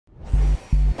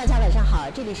大家晚上好，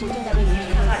这里是正在为您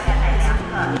直播。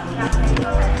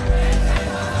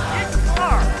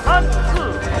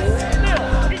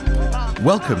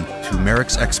Welcome to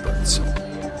Merrick's Experts,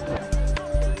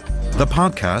 the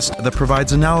podcast that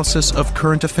provides analysis of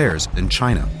current affairs in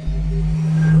China.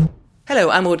 Hello,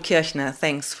 I'm Aude Kirchner.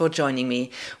 Thanks for joining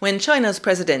me. When China's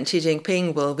President Xi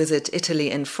Jinping will visit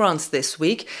Italy and France this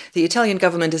week, the Italian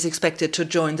government is expected to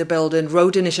join the Belt and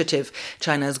Road Initiative,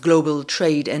 China's global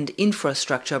trade and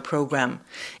infrastructure program.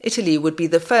 Italy would be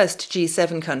the first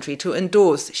G7 country to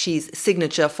endorse Xi's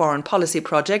signature foreign policy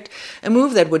project, a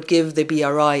move that would give the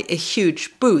BRI a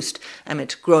huge boost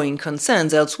amid growing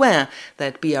concerns elsewhere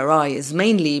that BRI is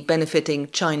mainly benefiting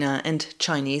China and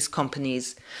Chinese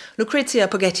companies. Lucrezia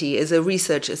Poggetti is a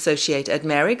research associate at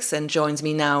Merrick's and joins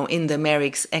me now in the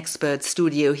Merrick's Expert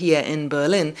studio here in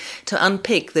Berlin to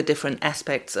unpick the different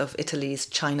aspects of Italy's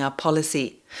China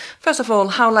policy. First of all,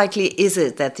 how likely is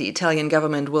it that the Italian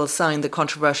government will sign the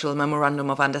controversial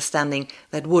Memorandum of Understanding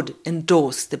that would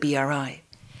endorse the BRI?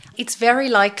 It's very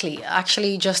likely.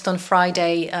 Actually, just on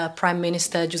Friday, Prime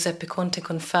Minister Giuseppe Conte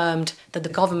confirmed that the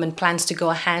government plans to go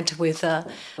ahead with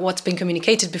what's been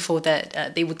communicated before,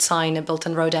 that they would sign a Belt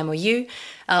and Road MOU.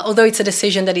 Although it's a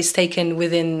decision that is taken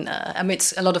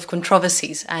amidst a lot of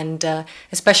controversies, and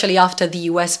especially after the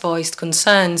US voiced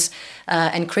concerns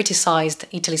and criticized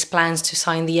Italy's plans to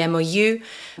sign the MOU,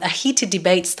 a heated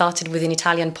debate started within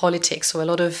Italian politics. So a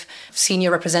lot of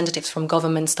senior representatives from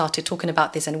government started talking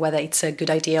about this and whether it's a good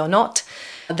idea or not.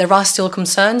 There are still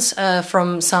concerns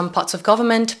from some parts of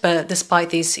government, but despite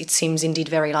this, it seems indeed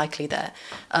very likely that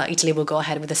Italy will go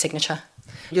ahead with the signature.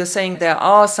 You're saying there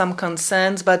are some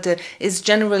concerns, but is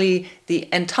generally the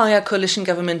entire coalition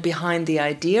government behind the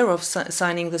idea of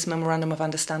signing this Memorandum of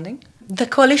Understanding? The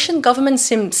coalition government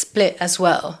seemed split as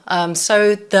well.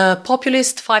 So the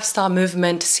populist five-star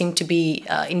movement seemed to be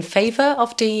in favour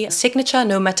of the signature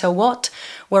no matter what,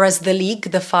 whereas the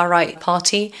League, the far-right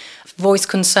party, voiced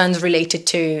concerns related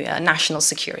to national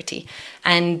security.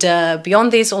 And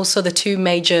beyond this, also the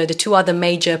two other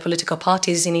major political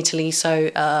parties in Italy, so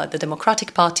the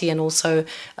Democratic Party and also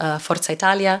Forza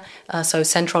Italia, so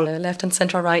central left and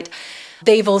central right,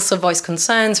 they've also voiced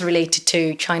concerns related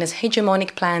to China's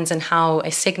hegemonic plans and how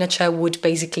a signature would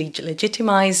basically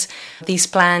legitimize these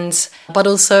plans, but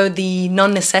also the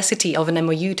non-necessity of an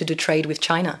MOU to do trade with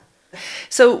China.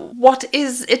 So what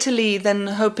is Italy then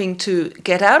hoping to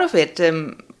get out of it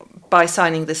by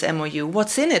signing this MOU?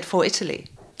 What's in it for Italy?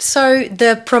 So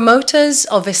the promoters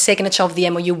of a signature of the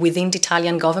MOU within the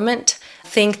Italian government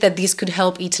think that this could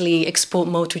help Italy export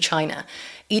more to China.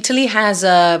 Italy has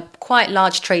a quite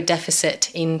large trade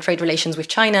deficit in trade relations with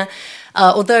China,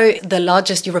 although the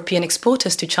largest European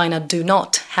exporters to China do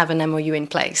not have an MOU in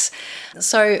place.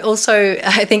 So also,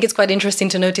 I think it's quite interesting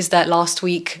to notice that last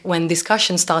week, when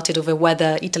discussions started over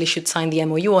whether Italy should sign the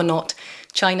MOU or not,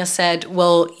 China said,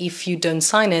 well, if you don't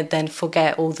sign it, then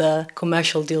forget all the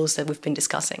commercial deals that we've been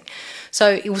discussing.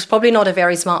 So it was probably not a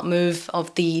very smart move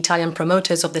of the Italian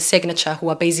promoters of the signature, who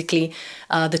are basically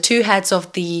the two heads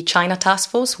of the China task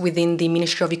force within the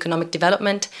Ministry of Economic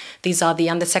Development. These are the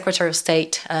Undersecretary of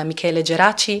State, Michele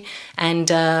Geraci, and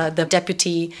the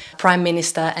Deputy Prime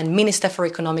Minister and Minister for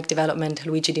Economic Development,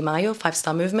 Luigi Di Maio,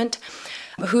 Five-Star Movement,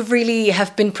 who really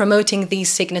have been promoting the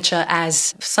signature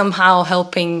as somehow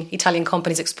helping Italian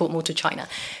companies export more to China.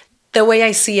 The way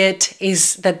I see it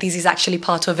is that this is actually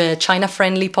part of a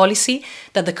China-friendly policy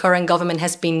that the current government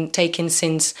has been taking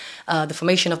since the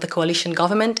formation of the coalition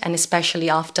government, and especially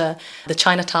after the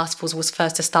China Task Force was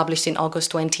first established in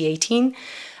August 2018.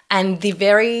 And the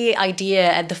very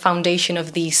idea at the foundation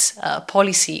of this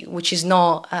policy, which is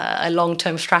not a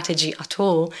long-term strategy at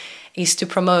all, is to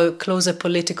promote closer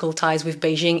political ties with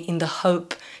Beijing in the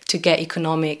hope to get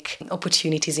economic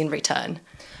opportunities in return.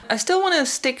 I still want to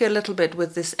stick a little bit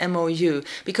with this MOU,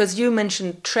 because you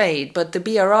mentioned trade, but the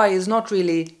BRI is not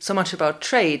really so much about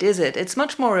trade, is it? It's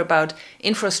much more about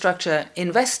infrastructure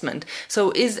investment.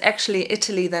 So is actually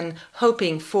Italy then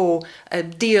hoping for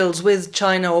deals with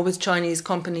China or with Chinese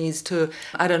companies to,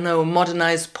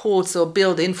 modernize ports or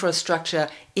build infrastructure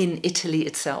in Italy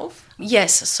itself?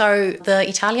 Yes, so the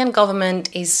Italian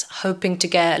government is hoping to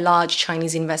get large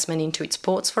Chinese investment into its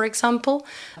ports, for example.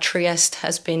 Trieste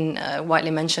has been a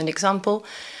widely mentioned example.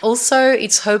 Also,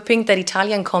 it's hoping that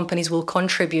Italian companies will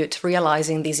contribute to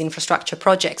realizing these infrastructure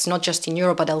projects, not just in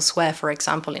Europe, but elsewhere, for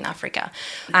example, in Africa.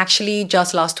 Actually,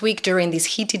 just last week, during these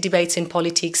heated debates in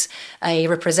politics, a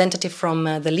representative from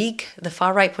the League, the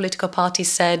far-right political party,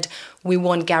 said, we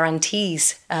want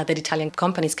guarantees that Italian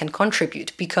companies can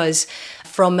contribute, because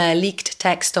from a leaked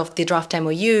text of the draft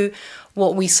MOU,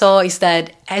 what we saw is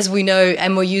that, as we know,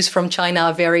 MOUs from China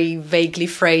are very vaguely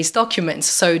phrased documents.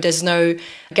 So there's no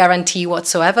guarantee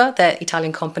whatsoever that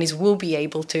Italian companies will be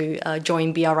able to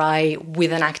join BRI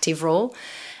with an active role.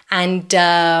 And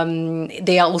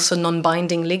they are also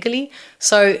non-binding legally.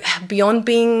 So beyond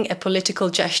being a political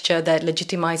gesture that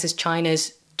legitimizes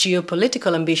China's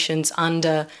geopolitical ambitions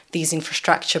under these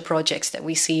infrastructure projects that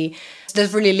we see,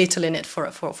 there's really little in it for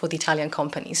the Italian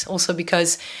companies. Also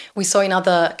because we saw in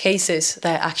other cases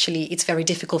that actually it's very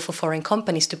difficult for foreign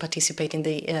companies to participate in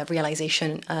the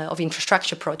realization of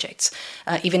infrastructure projects.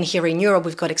 Even here in Europe,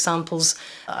 we've got examples.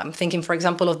 I'm thinking, for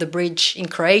example, of the bridge in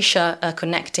Croatia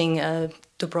connecting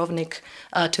Dubrovnik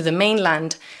to the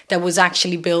mainland that was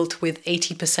actually built with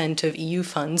 80% of EU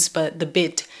funds, but the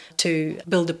bid to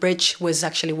build the bridge was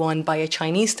actually won by a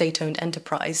Chinese state-owned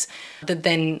enterprise that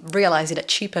then realized it at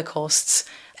cheaper costs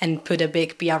and put a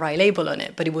big BRI label on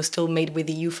it, but it was still made with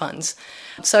EU funds.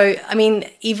 So, I mean,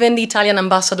 even the Italian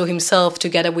ambassador himself,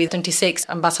 together with 26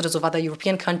 ambassadors of other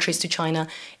European countries to China,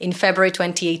 in February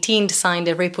 2018 signed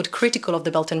a report critical of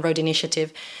the Belt and Road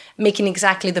Initiative, making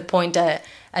exactly the point that,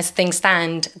 as things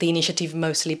stand, the initiative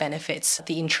mostly benefits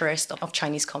the interest of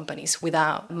Chinese companies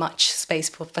without much space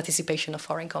for participation of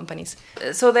foreign companies.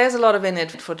 So there's a lot of in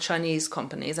it for Chinese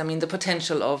companies. I mean, the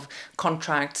potential of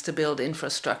contracts to build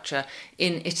infrastructure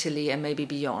in Italy and maybe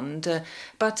beyond.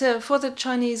 But for the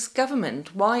Chinese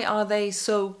government, why are they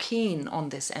so keen on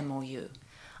this MOU?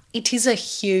 It is a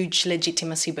huge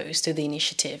legitimacy boost to the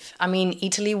initiative. I mean,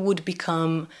 Italy would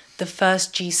become the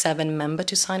first G7 member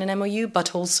to sign an MOU,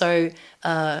 but also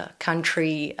a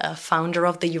country founder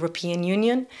of the European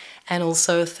Union and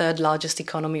also third largest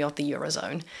economy of the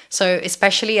Eurozone. So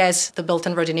especially as the Belt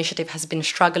and Road Initiative has been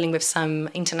struggling with some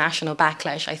international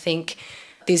backlash, I think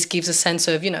this gives a sense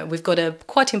of, we've got a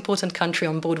quite important country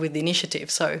on board with the initiative,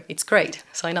 so it's great.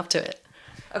 Sign up to it.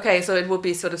 Okay, so it would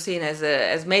be sort of seen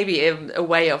as maybe a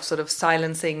way of sort of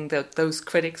silencing those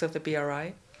critics of the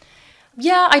BRI?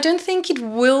 Yeah, I don't think it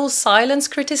will silence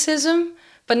criticism,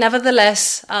 but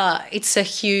nevertheless, it's a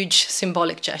huge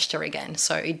symbolic gesture again.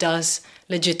 So it does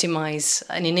legitimize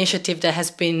an initiative that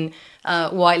has been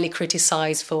widely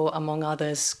criticized for, among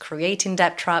others, creating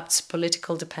debt traps,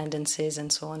 political dependencies,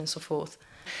 and so on and so forth.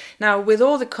 Now, with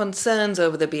all the concerns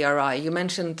over the BRI, you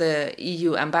mentioned the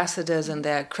EU ambassadors and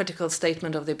their critical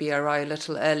statement of the BRI a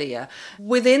little earlier.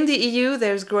 Within the EU,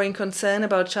 there's growing concern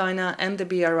about China and the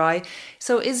BRI.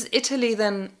 So is Italy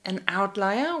then an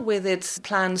outlier with its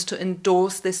plans to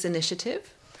endorse this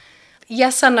initiative?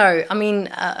 Yes and no. I mean,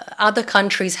 other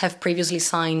countries have previously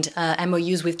signed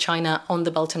MOUs with China on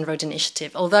the Belt and Road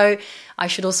Initiative, although I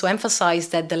should also emphasize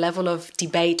that the level of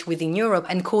debate within Europe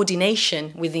and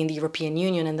coordination within the European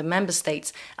Union and the member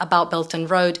states about Belt and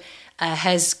Road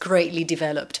has greatly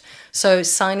developed. So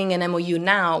signing an MOU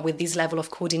now with this level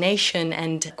of coordination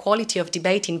and quality of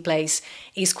debate in place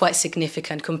is quite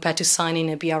significant compared to signing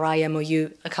a BRI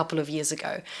MOU a couple of years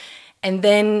ago. And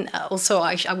then also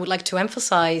I would like to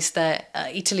emphasize that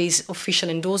Italy's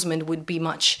official endorsement would be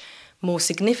much more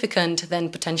significant than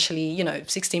potentially,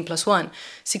 16+1.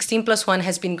 16+1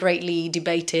 has been greatly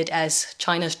debated as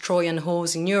China's Trojan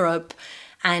horse in Europe.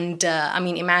 And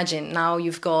imagine now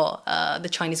you've got the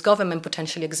Chinese government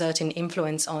potentially exerting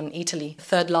influence on Italy,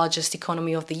 third largest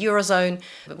economy of the Eurozone,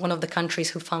 one of the countries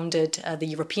who founded the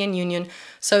European Union.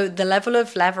 So the level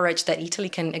of leverage that Italy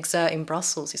can exert in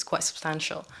Brussels is quite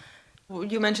substantial.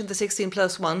 You mentioned the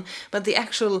 16+1, but the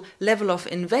actual level of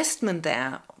investment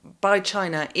there by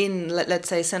China in, let's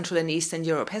say, Central and Eastern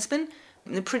Europe has been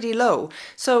pretty low.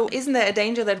 So isn't there a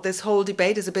danger that this whole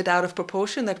debate is a bit out of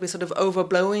proportion, that we're sort of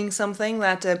overblowing something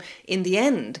that in the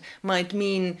end might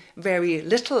mean very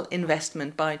little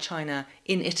investment by China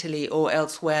in Italy or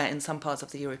elsewhere in some parts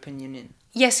of the European Union?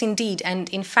 Yes, indeed. And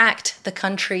in fact, the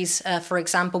countries, for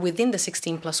example, within the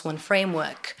 16+1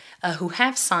 framework, who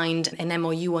have signed an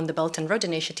MOU on the Belt and Road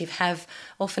Initiative have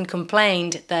often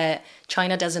complained that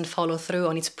China doesn't follow through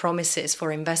on its promises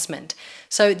for investment.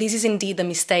 So this is indeed the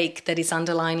mistake that is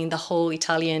underlining the whole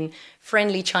Italian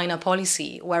friendly China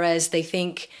policy, whereas they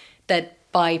think that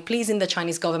by pleasing the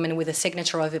Chinese government with a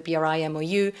signature of a BRI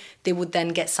MOU, they would then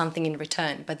get something in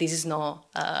return. But this is not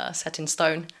set in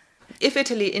stone. If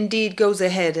Italy indeed goes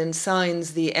ahead and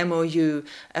signs the MOU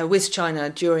with China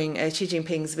during Xi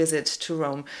Jinping's visit to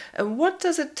Rome, what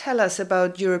does it tell us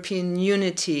about European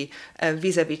unity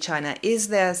vis-à-vis China? Is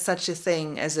there such a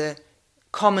thing as a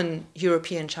common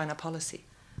European China policy?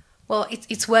 Well,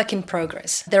 it's work in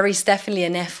progress. There is definitely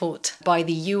an effort by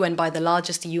the EU and by the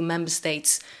largest EU member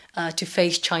states to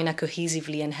face China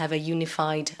cohesively and have a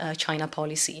unified China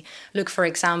policy. Look, for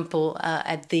example,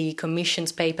 at the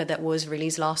Commission's paper that was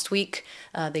released last week,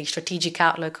 the Strategic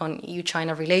Outlook on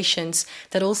EU-China relations,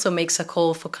 that also makes a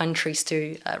call for countries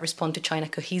to respond to China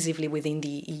cohesively within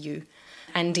the EU.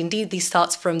 And indeed, this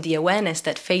starts from the awareness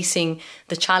that facing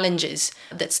the challenges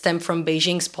that stem from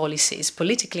Beijing's policies,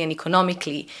 politically and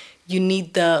economically, you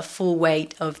need the full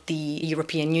weight of the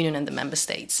European Union and the member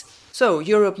states. So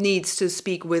Europe needs to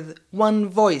speak with one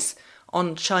voice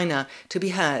on China to be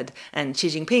heard, and Xi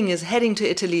Jinping is heading to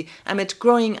Italy amid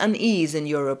growing unease in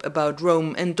Europe about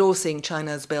Rome endorsing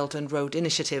China's Belt and Road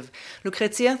Initiative.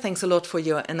 Lucrezia, thanks a lot for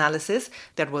your analysis.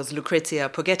 That was Lucrezia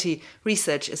Poggetti,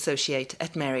 Research Associate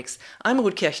at Merix. I'm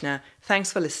Ruth Kirchner.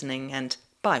 Thanks for listening, and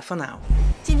bye for now.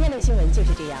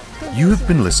 You have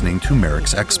been listening to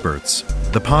Merix Experts,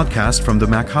 the podcast from the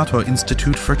Mercator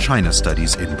Institute for China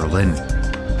Studies in Berlin.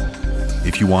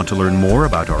 If you want to learn more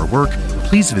about our work,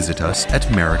 please visit us at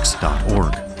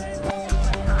merix.org.